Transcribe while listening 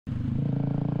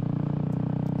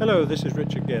Hello, this is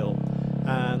Richard Gill,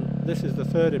 and this is the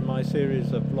third in my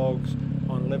series of vlogs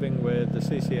on living with the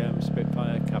CCM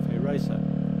Spitfire Cafe Racer.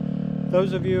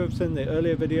 Those of you who have seen the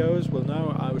earlier videos will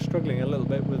know I was struggling a little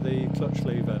bit with the clutch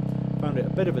lever. Found it a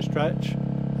bit of a stretch.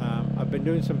 I've been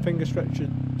doing some finger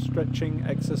stretching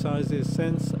exercises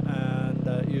since,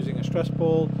 and using a stress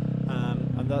ball,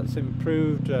 and that's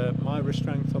improved my wrist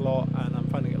strength a lot, and I'm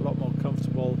finding it a lot more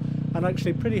comfortable and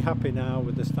actually pretty happy now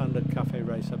with the standard Cafe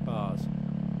Racer bars.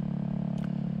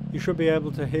 You should be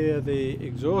able to hear the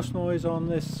exhaust noise on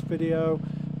this video.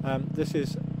 This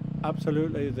is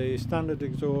absolutely the standard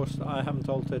exhaust. I haven't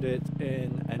altered it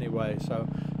in any way, so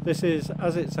this is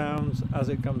as it sounds as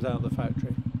it comes out of the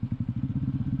factory.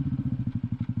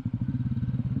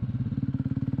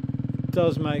 It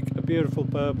does make a beautiful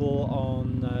burble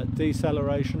on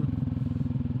deceleration,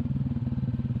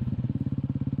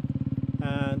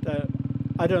 and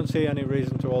I don't see any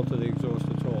reason to alter the exhaust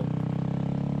at all.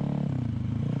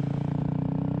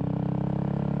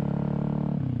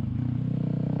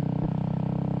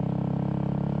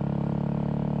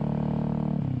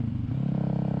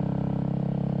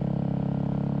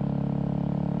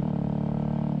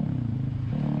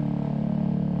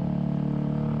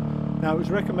 Now, it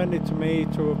was recommended to me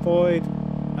to avoid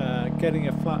getting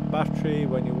a flat battery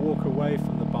when you walk away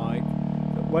from the bike.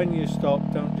 That when you stop,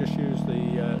 don't just use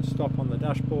the stop on the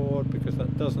dashboard, because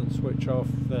that doesn't switch off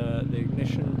the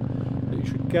ignition. That you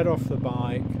should get off the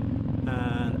bike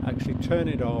and actually turn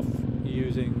it off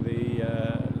using the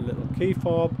little key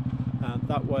fob, and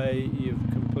that way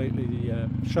you've completely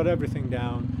shut everything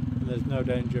down, and there's no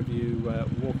danger of you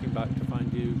walking back to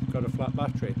find you've got a flat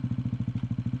battery.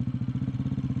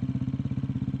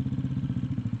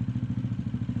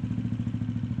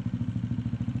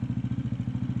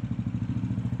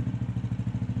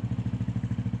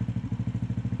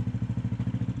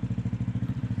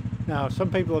 Now,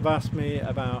 some people have asked me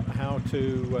about how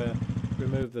to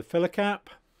remove the filler cap.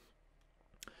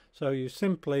 So you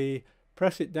simply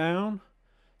press it down,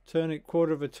 turn it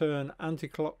quarter of a turn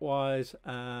anti-clockwise,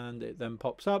 and it then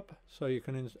pops up, so you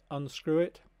can unscrew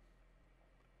it,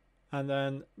 and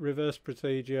then reverse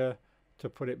procedure to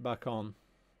put it back on. In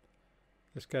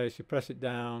this case, you press it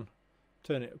down,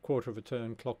 turn it a quarter of a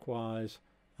turn clockwise,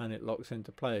 and it locks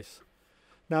into place.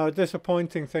 Now, a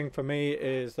disappointing thing for me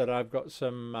is that I've got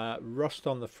some rust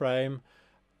on the frame.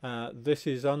 This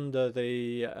is under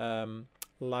the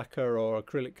lacquer or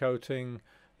acrylic coating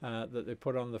that they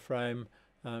put on the frame.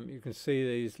 You can see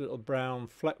these little brown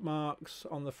fleck marks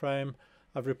on the frame.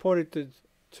 I've reported it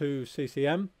to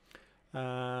CCM.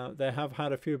 They have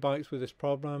had a few bikes with this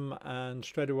problem and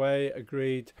straight away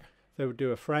agreed they would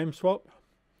do a frame swap.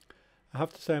 I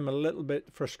have to say I'm a little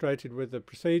bit frustrated with the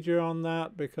procedure on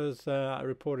that, because I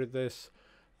reported this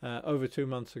over 2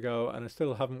 months ago and I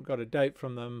still haven't got a date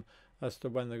from them as to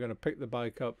when they're going to pick the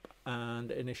bike up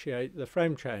and initiate the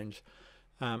frame change.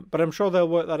 But I'm sure they'll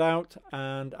work that out,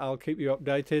 and I'll keep you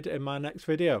updated in my next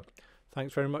video.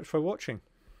 Thanks very much for watching.